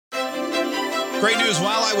Great news.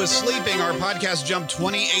 While I was sleeping, our podcast jumped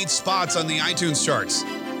 28 spots on the iTunes charts.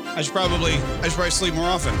 I should probably sleep more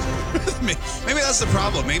often. Maybe that's the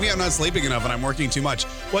problem. Maybe I'm not sleeping enough and I'm working too much.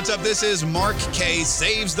 What's up? This is Mark K.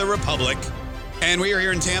 Saves the Republic. And we are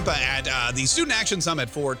here in Tampa at the Student Action Summit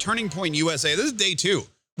for Turning Point USA. This is day 2,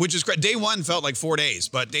 which is great. Day 1 felt like 4 days,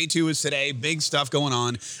 but day 2 is today. Big stuff going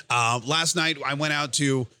on. Last night, I went out,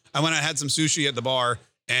 had some sushi at the bar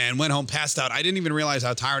and went home, passed out. I didn't even realize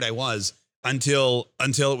how tired I was until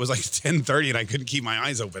it was like 10:30 and I couldn't keep my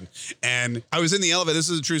eyes open. And I was in the elevator. This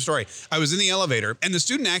is a true story. I was in the elevator, and the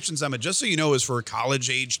Student Action Summit, just so you know, is for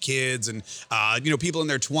college-age kids and people in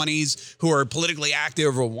their 20s who are politically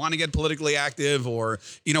active or want to get politically active, or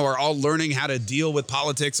are all learning how to deal with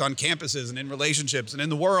politics on campuses and in relationships and in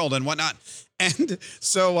the world and whatnot. And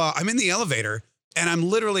so I'm in the elevator, and I'm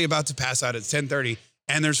literally about to pass out at 10:30,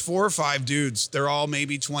 and there's 4 or 5 dudes. They're all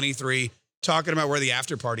maybe 23. Talking about where the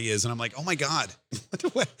after party is. And I'm like, oh my God,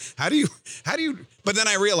 how do you, but then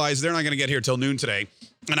I realized they're not going to get here till noon today.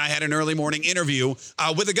 And I had an early morning interview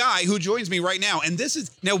with a guy who joins me right now. And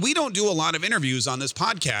now we don't do a lot of interviews on this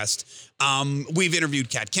podcast. We've interviewed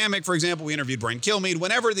Kat Kamik, for example. We interviewed Brian Kilmeade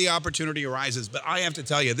whenever the opportunity arises. But I have to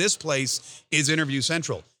tell you, this place is Interview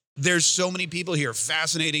Central. There's so many people here,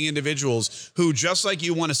 fascinating individuals who, just like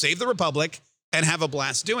you, want to save the Republic and have a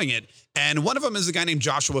blast doing it. And one of them is a guy named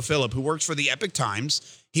Joshua Phillip, who works for the Epoch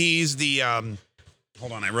Times. He's the,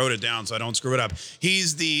 hold on, I wrote it down so I don't screw it up.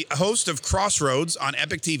 He's the host of Crossroads on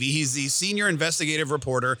Epoch TV. He's the senior investigative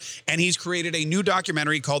reporter, and he's created a new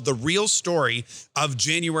documentary called The Real Story of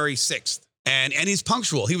January 6th. And he's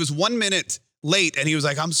punctual. He was 1 minute late, and he was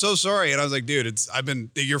like, I'm so sorry. And I was like, dude,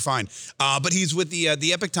 you're fine. But he's with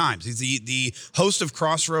the Epoch Times. He's the host of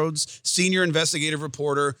Crossroads, senior investigative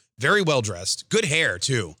reporter, very well dressed, good hair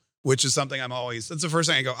too, which is something that's the first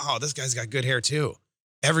thing I go, oh, this guy's got good hair too.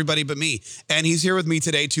 Everybody but me. And he's here with me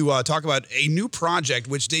today to talk about a new project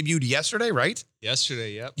which debuted yesterday, right?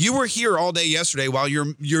 Yesterday, yep. You were here all day yesterday while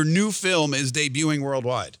your new film is debuting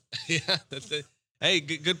worldwide. Yeah, that's it. Hey,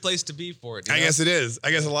 good place to be for it. I guess it is.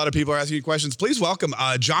 I guess a lot of people are asking you questions. Please welcome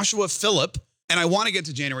Joshua Phillip. And I want to get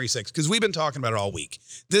to January 6th because we've been talking about it all week.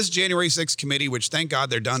 This January 6th committee, which thank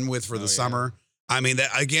God they're done with for the summer. I mean,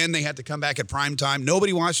 they had to come back at prime time.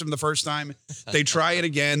 Nobody watched them the first time. They try it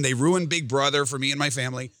again. They ruined Big Brother for me and my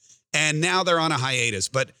family. And now they're on a hiatus.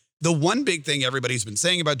 But the one big thing everybody's been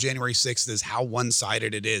saying about January 6th is how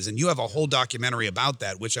one-sided it is. And you have a whole documentary about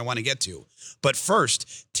that, which I want to get to. But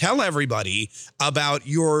first, tell everybody about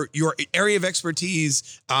your area of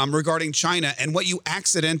expertise regarding China and what you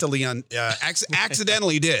accidentally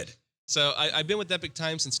did. So I've been with Epoch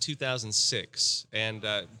Times since 2006. And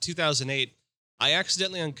 2008, I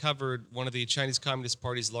accidentally uncovered one of the Chinese Communist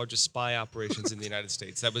Party's largest spy operations in the United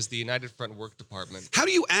States. That was the United Front Work Department. How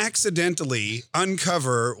do you accidentally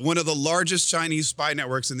uncover one of the largest Chinese spy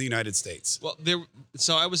networks in the United States? Well,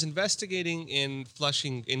 so I was investigating in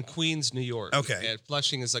Flushing, in Queens, New York. Okay. And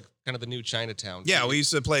Flushing is like kind of the new Chinatown. Yeah, we used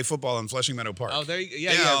to play football in Flushing Meadow Park. Oh, there you go.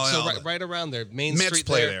 Yeah. So right around there, Main Mets Street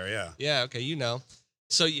play there. Yeah. Yeah, okay,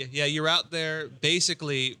 So yeah, you're out there.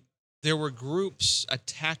 Basically, there were groups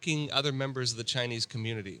attacking other members of the Chinese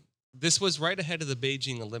community. This was right ahead of the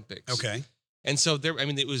Beijing Olympics. Okay. And so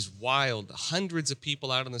it was wild. Hundreds of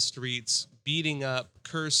people out on the streets, beating up,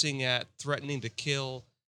 cursing at, threatening to kill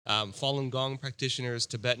Falun Gong practitioners,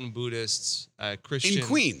 Tibetan Buddhists, Christians. In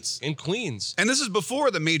Queens. In Queens. And this is before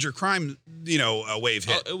the major crime, wave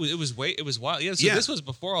hit. Oh, it was wild. Yeah, so this was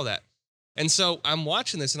before all that. And so I'm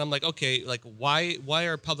watching this and I'm like, okay, like why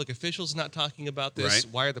are public officials not talking about this?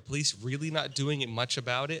 Right. Why are the police really not doing much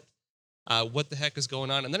about it? What the heck is going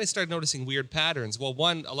on? And then I started noticing weird patterns. Well,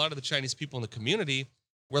 one, a lot of the Chinese people in the community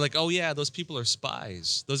were like, oh yeah, those people are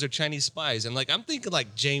spies. Those are Chinese spies. And like, I'm thinking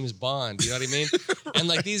like James Bond, you know what I mean? And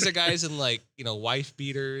like, these are guys in like, wife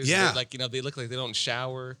beaters. Yeah. Like, they look like they don't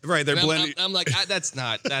shower. Right. They're blending. I'm like, that's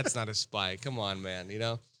not a spy. Come on, man,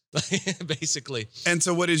 basically. And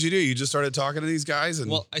so what did you do? You just started talking to these guys?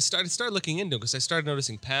 Well, I started looking into it because I started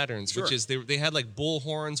noticing patterns, Sure. which is they had like bull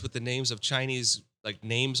horns with the names of Chinese like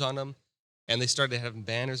names on them. And they started having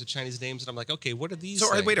banners of Chinese names. And I'm like, okay, what are these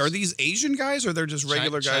things? Are these Asian guys or they're just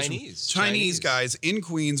regular guys? Chinese guys in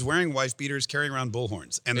Queens wearing wife beaters, carrying around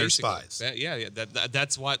bullhorns, and Basically, they're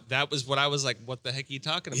spies. That was what I was like, what the heck are you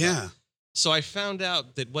talking about? Yeah. So I found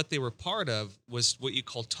out that what they were part of was what you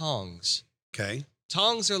call tongs. Okay.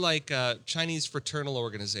 Tongs are like Chinese fraternal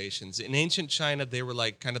organizations. In ancient China, they were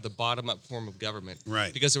like kind of the bottom-up form of government.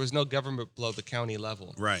 Right. Because there was no government below the county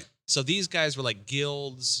level. Right. So these guys were like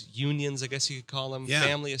guilds, unions, I guess you could call them, Yeah.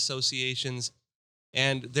 family associations.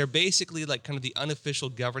 And they're basically like kind of the unofficial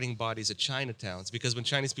governing bodies of Chinatowns, because when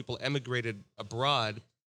Chinese people emigrated abroad,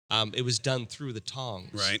 it was done through the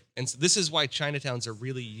Tongs. Right. And so this is why Chinatowns are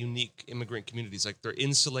really unique immigrant communities. Like they're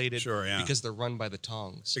insulated because they're run by the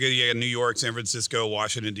Tongs. Because you got New York, San Francisco,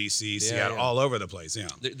 Washington, D.C., Seattle, all over the place. Yeah.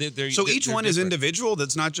 So each one is individual?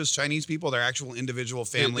 That's not just Chinese people? They're actual individual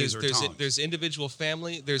families or Tongs? There's individual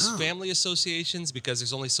family. There's family associations because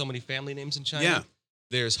there's only so many family names in China. Yeah.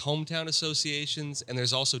 There's hometown associations, and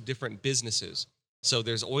there's also different businesses. So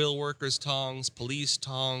there's oil workers Tongs, police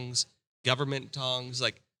Tongs, government Tongs,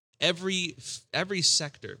 like every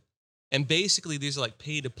sector. And basically these are like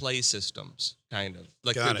pay-to-play systems, kind of.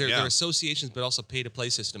 Like they're associations, but also pay-to-play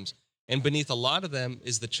systems. And beneath a lot of them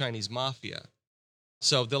is the Chinese mafia.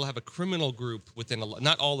 So they'll have a criminal group within,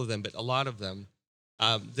 not all of them, but a lot of them,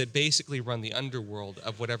 that basically run the underworld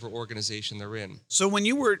of whatever organization they're in. So when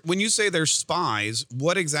you say they're spies,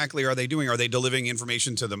 what exactly are they doing? Are they delivering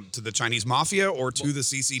information to the Chinese mafia or to the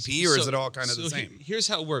CCP, or is it all kind of the same? Here's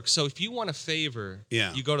how it works. So if you want a favor,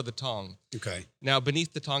 you go to the Tong. Okay. Now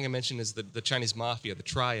beneath the Tong I mentioned is the Chinese mafia, the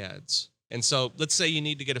triads. And so let's say you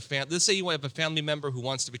need to get let's say you have a family member who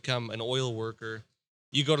wants to become an oil worker.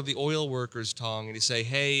 You go to the oil workers Tong and you say,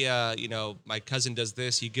 hey, my cousin does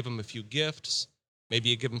this. You give him a few gifts. Maybe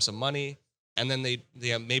you give them some money, and then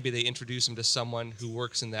maybe they introduce them to someone who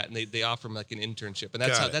works in that, and they offer them like an internship, and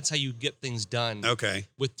that's how you get things done. Okay.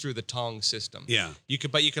 Through the Tong system. Yeah.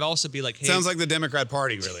 But you could also be like, hey, sounds like the Democrat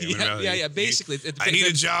Party, really. Yeah. Basically, I need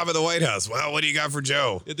a job at the White House. Well, what do you got for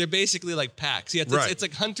Joe? They're basically like PACs. Yeah, it's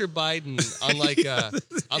like Hunter Biden on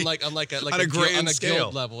a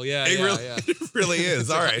guild level. Yeah, it really is.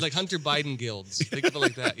 All right, like Hunter Biden guilds. Think of it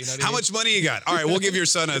like that. You know what I mean? Much money you got? All right, we'll give your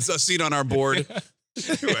son a seat on our board.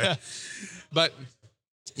 Anyway. But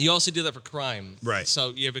you also do that for crime. Right.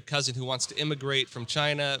 So you have a cousin who wants to immigrate from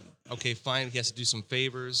China. Okay, fine. He has to do some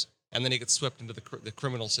favors, and then he gets swept into the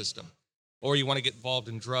criminal system. Or you want to get involved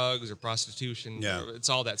in drugs or prostitution. Yeah. It's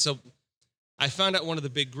all that. So I found out one of the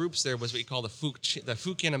big groups there was what you call the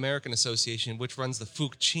Fujian American Association, which runs the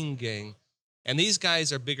Fuqing gang. And these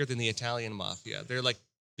guys are bigger than the Italian mafia. They're like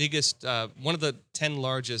biggest, one of the 10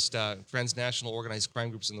 largest transnational organized crime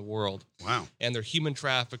groups in the world. Wow. And they're human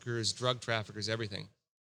traffickers, drug traffickers, everything.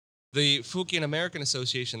 The Fujian American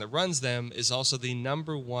Association that runs them is also the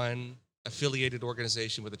 #1 affiliated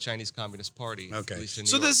organization with the Chinese Communist Party. Okay.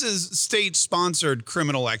 So this is state-sponsored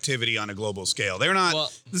criminal activity on a global scale. They're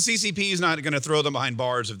not, the CCP is not going to throw them behind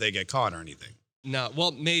bars if they get caught or anything. No,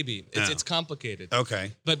 well, maybe. It's complicated.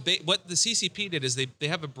 Okay. But what the CCP did is they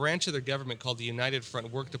have a branch of their government called the United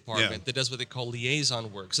Front Work Department that does what they call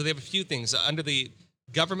liaison work. So they have a few things. Under the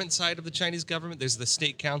government side of the Chinese government, there's the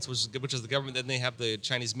State Council, which is the government. Then they have the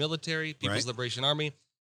Chinese military, People's Liberation Army.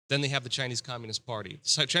 Then they have the Chinese Communist Party.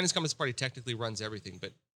 So Chinese Communist Party technically runs everything,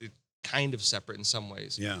 but it's kind of separate in some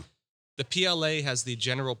ways. Yeah. The PLA has the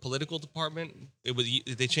General Political Department.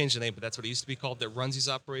 They changed the name, but that's what it used to be called. That runs these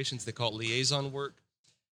operations. They call it liaison work.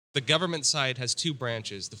 The government side has two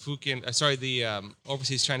branches: the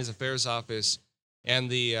Overseas Chinese Affairs Office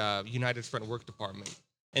and the United Front Work Department.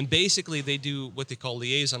 And basically, they do what they call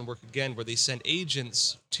liaison work again, where they send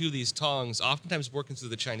agents to these Tongs, oftentimes working through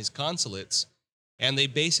the Chinese consulates, and they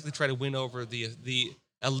basically try to win over the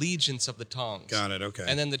allegiance of the Tongs. Got it. Okay.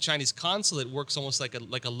 And then the Chinese consulate works almost like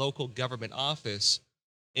a local government office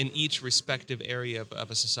in each respective area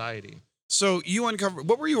of a society. So you uncovered,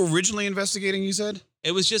 what were you originally investigating, you said?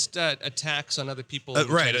 It was just attacks on other people in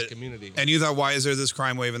the Chinese community. And you thought, why is there this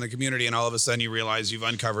crime wave in the community? And all of a sudden you realize you've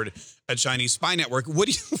uncovered a Chinese spy network. What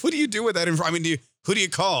do you do with that? I mean, who do you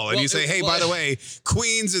call? And you say, hey, by the way,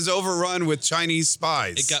 Queens is overrun with Chinese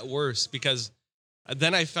spies. It got worse because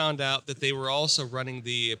then I found out that they were also running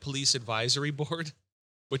the police advisory board,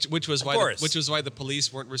 which was why the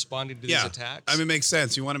police weren't responding to these attacks. I mean, it makes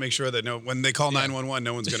sense. You want to make sure that when they call 911,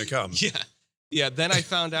 no one's going to come. Yeah. Then I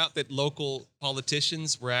found out that local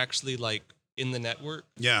politicians were actually like in the network,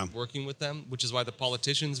 working with them, which is why the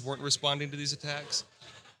politicians weren't responding to these attacks,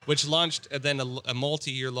 which launched then a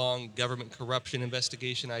multi-year-long government corruption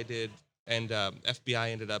investigation I did, and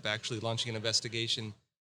FBI ended up actually launching an investigation.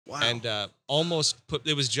 Wow. And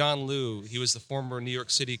it was John Liu. He was the former New York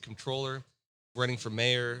City comptroller running for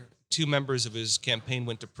mayor. 2 members of his campaign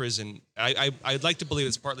went to prison. I'd like to believe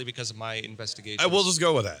it's partly because of my investigation. We'll just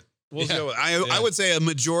go with that. I would say a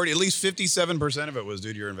majority, at least 57% of it was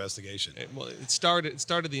due to your investigation. It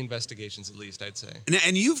started the investigations, at least, I'd say.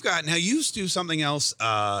 And you do something else.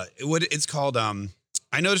 It's called,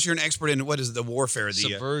 I noticed you're an expert in, what is it, the warfare?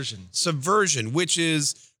 Subversion. Subversion, which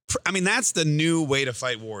is I mean, that's the new way to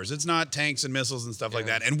fight wars. It's not tanks and missiles and stuff like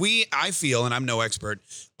Yeah. that. And I feel, and I'm no expert,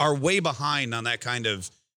 are way behind on that kind of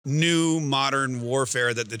new modern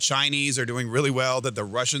warfare that the Chinese are doing really well, that the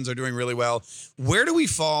Russians are doing really well. Where do we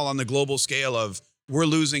fall on the global scale of we're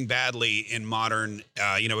losing badly in modern,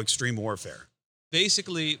 extreme warfare?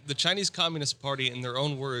 Basically, the Chinese Communist Party, in their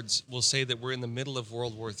own words, will say that we're in the middle of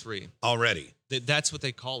World War III. Already. That's what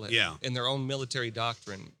they call it. Yeah. In their own military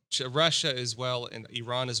doctrine. Russia as well, and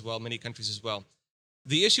Iran as well, many countries as well.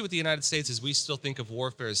 The issue with the United States is we still think of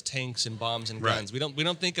warfare as tanks and bombs and guns. Right. We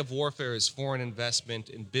don't think of warfare as foreign investment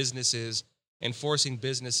in businesses and forcing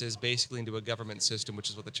businesses basically into a government system, which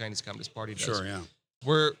is what the Chinese Communist Party does. Sure, yeah.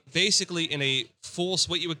 We're basically in a full,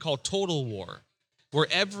 what you would call total war, where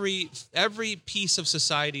every piece of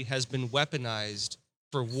society has been weaponized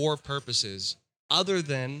for war purposes, other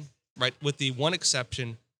than, right, with the one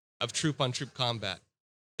exception of troop-on-troop combat.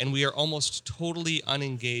 And we are almost totally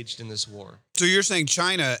unengaged in this war. So you're saying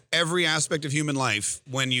China, every aspect of human life,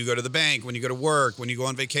 when you go to the bank, when you go to work, when you go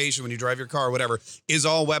on vacation, when you drive your car, whatever, is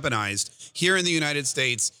all weaponized. Here in the United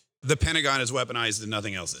States, the Pentagon is weaponized and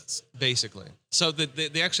nothing else is. Basically. So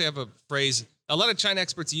they actually have a phrase. A lot of China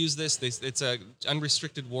experts use this. It's a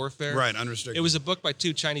unrestricted warfare. Right, unrestricted. It was a book by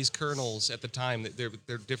two Chinese colonels at the time.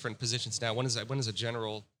 They're different positions now. One is a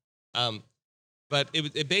general. But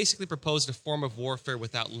it basically proposed a form of warfare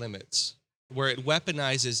without limits, where it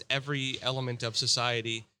weaponizes every element of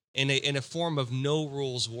society in a form of no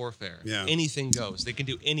rules warfare. Yeah. Anything goes. They can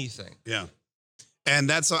do anything. Yeah. And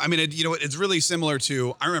that's, I mean, it's really similar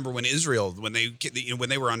to, I remember when Israel, when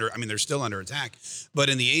they were under, I mean, they're still under attack, but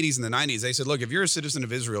in the 80s and the 90s, they said, look, if you're a citizen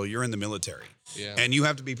of Israel, you're in the military. Yeah. And you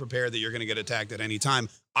have to be prepared that you're going to get attacked at any time.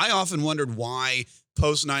 I often wondered why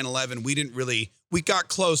post 9/11, we got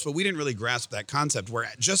close, but we didn't really grasp that concept where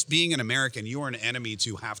just being an American, you are an enemy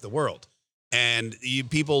to half the world. And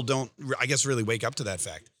people don't, I guess, really wake up to that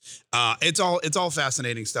fact. It's all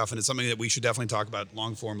fascinating stuff. And it's something that we should definitely talk about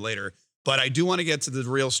long form later. But I do want to get to the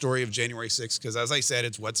real story of January 6th, because as I said,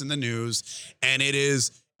 it's what's in the news. And it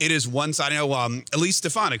is one side. I know Elise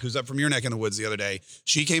Stefanik, who's up from your neck in the woods the other day,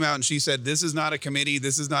 she came out and she said, this is not a committee.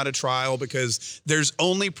 This is not a trial, because there's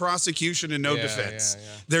only prosecution and no defense.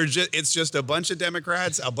 Yeah. It's just a bunch of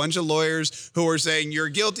Democrats, a bunch of lawyers who are saying, you're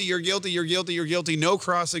guilty, you're guilty, you're guilty, you're guilty. No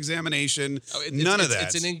cross-examination. None of that.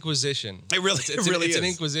 It's an inquisition. It really is. It's an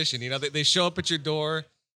inquisition. You know, they show up at your door.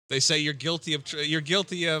 They say you're guilty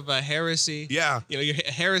of heresy. Yeah. You know, you're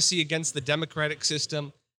heresy against the democratic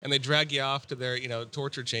system, and they drag you off to their,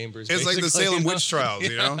 torture chambers. It's like the Salem witch trials,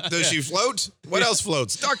 Does she float? What else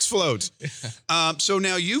floats? Ducks float. So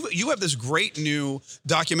now you have this great new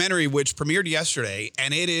documentary which premiered yesterday,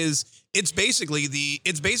 and it's basically the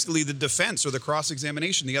defense or the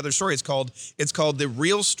cross-examination. The other story, it's called The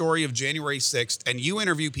Real Story of January 6th. And you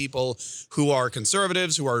interview people who are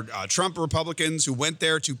conservatives, who are Trump Republicans, who went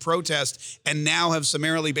there to protest and now have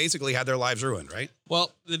summarily basically had their lives ruined, right?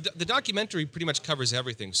 Well, the documentary pretty much covers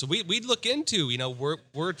everything. So we look into,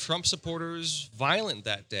 were Trump supporters violent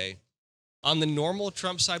that day? On the normal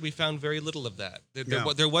Trump side, we found very little of that.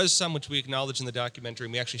 There was some which we acknowledge in the documentary,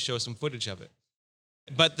 and we actually show some footage of it.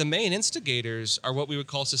 But the main instigators are what we would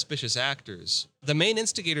call suspicious actors. The main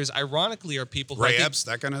instigators, ironically, are people who Ray Epps,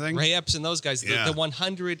 that kind of thing? Ray Epps and those guys, Yeah. the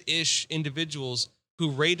 100-ish individuals who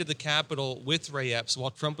raided the Capitol with Ray Epps while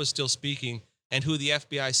Trump was still speaking, and who the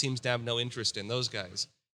FBI seems to have no interest in, those guys.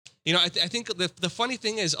 I think the funny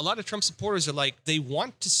thing is a lot of Trump supporters are like, they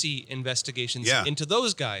want to see investigations into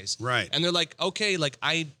those guys. Right. And they're like, okay,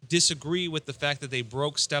 I disagree with the fact that they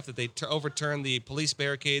broke stuff, that they overturned the police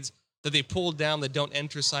barricades, that they pulled down the don't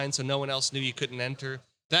enter sign so no one else knew you couldn't enter,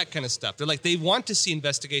 that kind of stuff. They're like, they want to see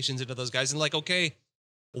investigations into those guys. And like, okay,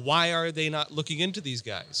 why are they not looking into these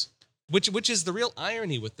guys? Which is the real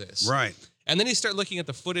irony with this. Right. And then you start looking at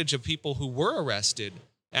the footage of people who were arrested.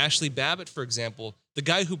 Ashley Babbitt, for example, the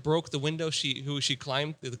guy who broke the window the window she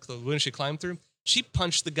climbed through, she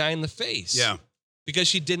punched the guy in the face. Yeah. Because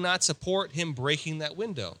she did not support him breaking that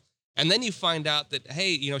window. And then you find out that,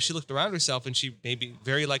 hey, she looked around herself and she maybe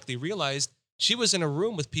very likely realized she was in a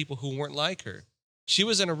room with people who weren't like her. She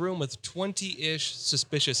was in a room with 20-ish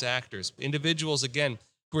suspicious actors, individuals, again,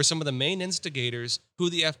 who are some of the main instigators who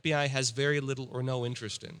the FBI has very little or no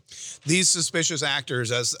interest in. These suspicious actors,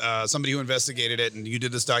 as somebody who investigated it and you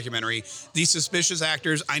did this documentary, these suspicious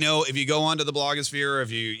actors, I know if you go onto the blogosphere,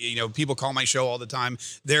 if people call my show all the time,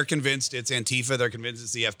 they're convinced it's Antifa, they're convinced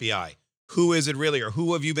it's the FBI. Who is it really, or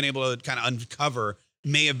who have you been able to kind of uncover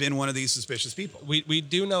may have been one of these suspicious people? We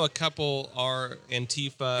do know a couple are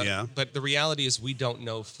Antifa, but the reality is we don't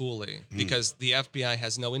know fully because the FBI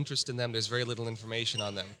has no interest in them. There's very little information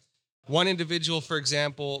on them. One individual, for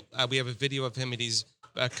example, we have a video of him, and he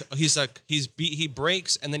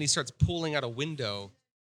breaks, and then he starts pulling out a window,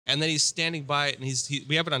 and then he's standing by it, and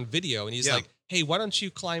we have it on video, and he's like, "Hey, why don't you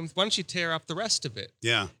tear off the rest of it?"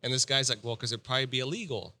 Yeah. And this guy's like, "Well, because it'd probably be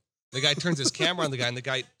illegal." The guy turns his camera on the guy, and the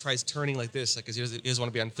guy tries turning like this, like, because he doesn't want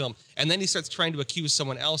to be on film. And then he starts trying to accuse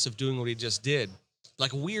someone else of doing what he just did,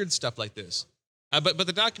 like weird stuff like this. But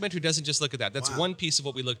the documentary doesn't just look at that. That's one piece of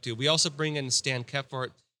what we look to. We also bring in Stan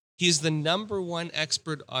Kefart. He's the #1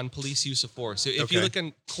 expert on police use of force. So if you look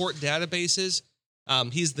in court databases,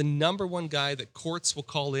 he's the #1 guy that courts will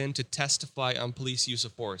call in to testify on police use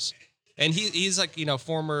of force. And he's like,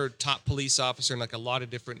 former top police officer in like a lot of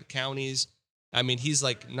different counties. I mean, he's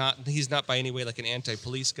not by any way like an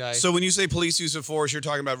anti-police guy. So when you say police use of force, you're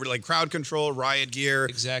talking about like crowd control, riot gear.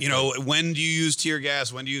 Exactly. When do you use tear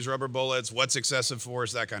gas? When do you use rubber bullets? What's excessive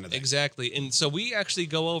force? That kind of thing. Exactly. And so we actually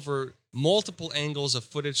go over multiple angles of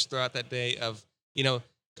footage throughout that day of,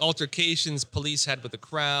 altercations police had with the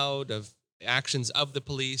crowd, of actions of the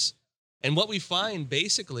police. And what we find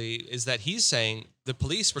basically is that he's saying the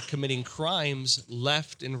police were committing crimes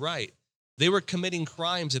left and right. They were committing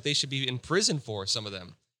crimes that they should be in prison for, some of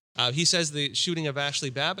them. He says the shooting of Ashley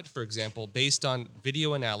Babbitt, for example, based on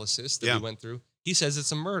video analysis that we went through, he says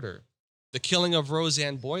it's a murder. The killing of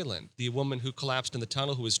Roseanne Boyland, the woman who collapsed in the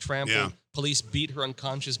tunnel, who was trampled, police beat her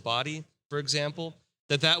unconscious body, for example,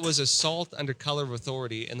 that was assault under color of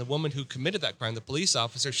authority, and the woman who committed that crime, the police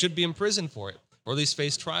officer, should be in prison for it, or at least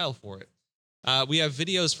face trial for it. We have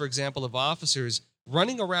videos, for example, of officers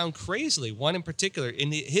running around crazily. One in particular,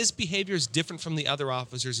 his behavior is different from the other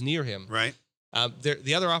officers near him. Right.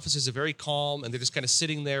 The other officers are very calm, and they're just kind of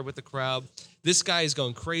sitting there with the crowd. This guy is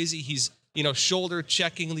going crazy. He's, shoulder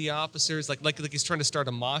checking the officers, like he's trying to start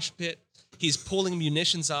a mosh pit. He's pulling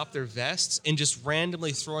munitions off their vests and just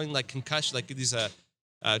randomly throwing like concussion, like these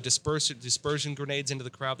dispersion grenades into the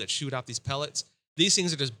crowd that shoot off these pellets. These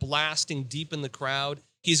things are just blasting deep in the crowd.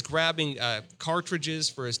 He's grabbing cartridges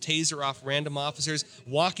for his taser off random officers,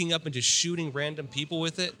 walking up and just shooting random people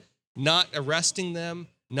with it, not arresting them,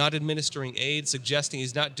 not administering aid, suggesting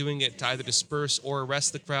he's not doing it to either disperse or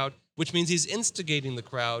arrest the crowd, which means he's instigating the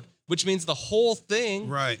crowd, which means the whole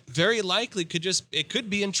thing very likely could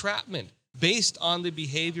be entrapment based on the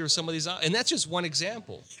behavior of some of these, and that's just one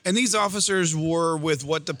example. And these officers were with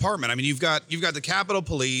what department? I mean, you've got the Capitol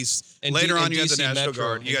Police. And later on, you got DC the National Metro,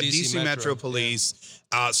 Guard. You got and DC Metro Police.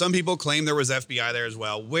 Some people claim there was FBI there as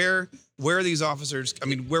well. Where are these officers? I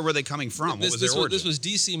mean, where were they coming from? What was their origin? This was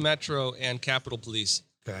DC Metro and Capitol Police.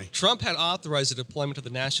 Okay. Trump had authorized the deployment of the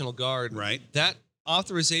National Guard. Right. That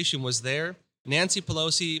authorization was there. Nancy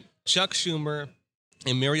Pelosi, Chuck Schumer,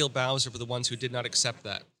 and Muriel Bowser were the ones who did not accept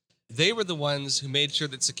that. They were the ones who made sure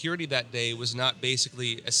that security that day was not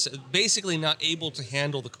basically not able to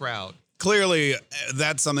handle the crowd. Clearly,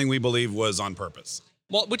 that's something we believe was on purpose.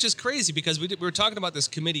 Well, which is crazy because we were talking about this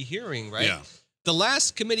committee hearing, right? Yeah. The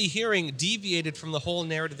last committee hearing deviated from the whole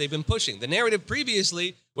narrative they've been pushing. The narrative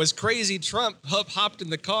previously was crazy. Trump hopped in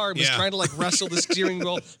the car and was trying to like wrestle the steering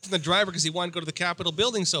wheel from the driver because he wanted to go to the Capitol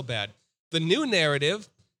building so bad. The new narrative,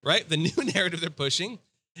 right? The new narrative they're pushing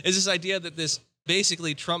is this idea that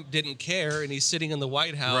basically Trump didn't care and he's sitting in the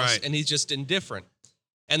White House and he's just indifferent.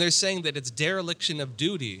 And they're saying that it's dereliction of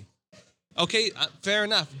duty. Okay, fair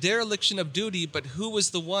enough. Dereliction of duty, but who was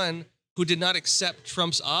the one who did not accept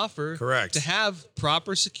Trump's offer to have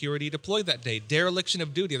proper security deployed that day? Dereliction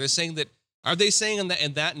of duty. Are they saying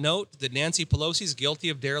in that note that Nancy Pelosi is guilty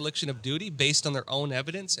of dereliction of duty based on their own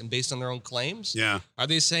evidence and based on their own claims? Yeah. Are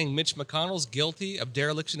they saying Mitch McConnell's guilty of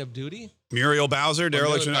dereliction of duty? Muriel Bowser,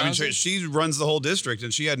 dereliction. I mean, she runs the whole district,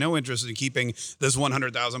 and she had no interest in keeping this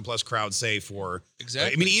 100,000 plus crowd safe.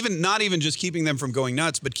 Exactly. I mean, not even just keeping them from going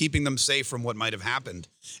nuts, but keeping them safe from what might have happened.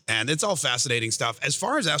 And it's all fascinating stuff. As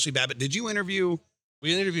far as Ashley Babbitt, did you interview?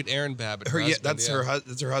 We interviewed Aaron Babbitt. That's her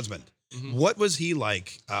husband. Mm-hmm. What was he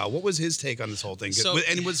like? What was his take on this whole thing?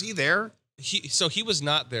 And was he there? He was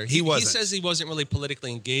not there. He wasn't. He says he wasn't really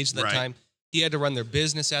politically engaged at that time. He had to run their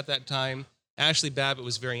business at that time. Ashley Babbitt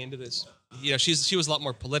was very into this. She was a lot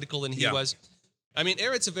more political than he was. I mean,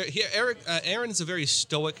 Aaron's a very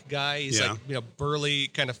stoic guy. He's like, burly,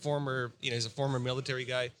 kind of former, he's a former military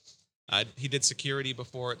guy. He did security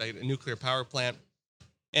before a nuclear power plant.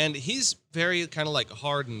 And he's very kind of like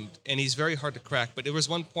hardened, and he's very hard to crack. But there was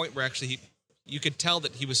one point where actually you could tell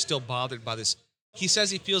that he was still bothered by this. He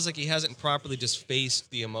says he feels like he hasn't properly just faced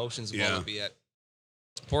the emotions of all of it yet.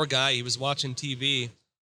 Poor guy, he was watching TV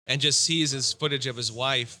and just sees his footage of his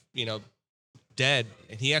wife, dead,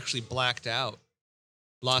 and he actually blacked out,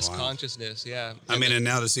 lost consciousness. Yeah. And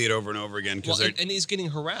now to see it over and over again, and he's getting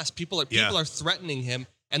harassed. People are threatening him.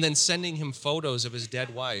 and then sending him photos of his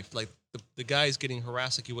dead wife. Like the guy's getting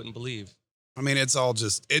harassed like you wouldn't believe. I mean, it's all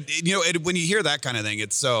just when you hear that kind of thing,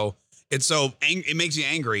 it makes you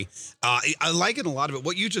angry. I liken a lot of it.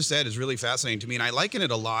 What you just said is really fascinating to me, and I liken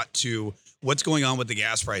it a lot to what's going on with the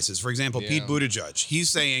gas prices. For example, Pete Buttigieg, he's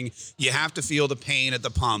saying you have to feel the pain at the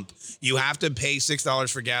pump. You have to pay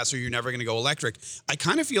 $6 for gas or you're never going to go electric. I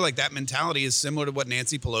kind of feel like that mentality is similar to what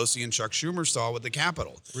Nancy Pelosi and Chuck Schumer saw with the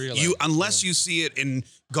Capitol. Really? Unless you see it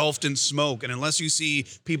engulfed in smoke and unless you see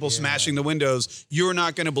people smashing the windows, you're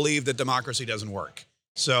not going to believe that democracy doesn't work.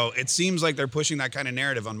 So it seems like they're pushing that kind of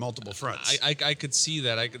narrative on multiple fronts. I could see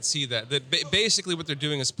that. I could see that. Basically, what they're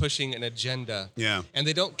doing is pushing an agenda. Yeah. And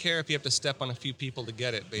they don't care if you have to step on a few people to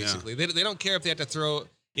get it, basically. Yeah. They don't care if they have to throw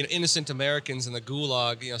innocent Americans in the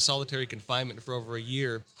gulag, solitary confinement for over a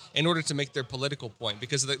year in order to make their political point.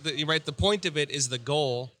 Because, the point of it is the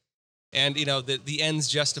goal. And, the ends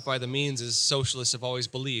justify the means, as socialists have always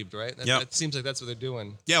believed, right? That seems like that's what they're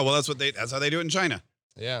doing. Yeah, well, that's how they do it in China.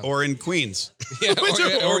 Yeah. Or in Queens. Yeah,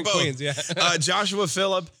 or in both. Queens, yeah. Joshua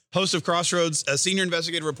Phillip, host of Crossroads, a senior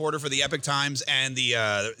investigative reporter for the Epic Times, and the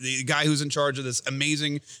guy who's in charge of this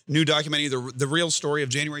amazing new documentary, The Real Story of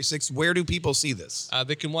January 6th. Where do people see this?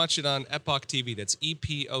 They can watch it on Epoch TV. That's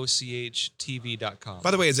EPOCHTV.com.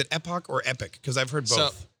 By the way, is it Epoch or Epic? Because I've heard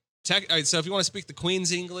both. So if you want to speak the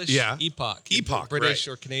Queen's English, Epoch, British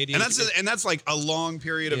or Canadian, and that's like a long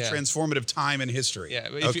period of transformative time in history. Yeah,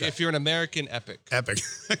 if you're an American, Epic.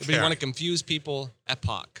 If you want to confuse people,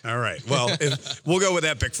 Epoch. All right. Well, we'll go with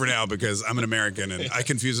Epic for now because I'm an American and I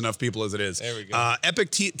confuse enough people as it is. There we go.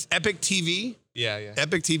 Epic TV. Yeah.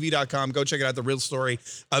 EpicTV.com. Go check it out. The Real Story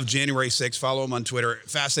of January 6th. Follow him on Twitter.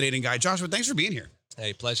 Fascinating guy. Joshua, thanks for being here.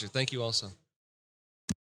 Hey, pleasure. Thank you also.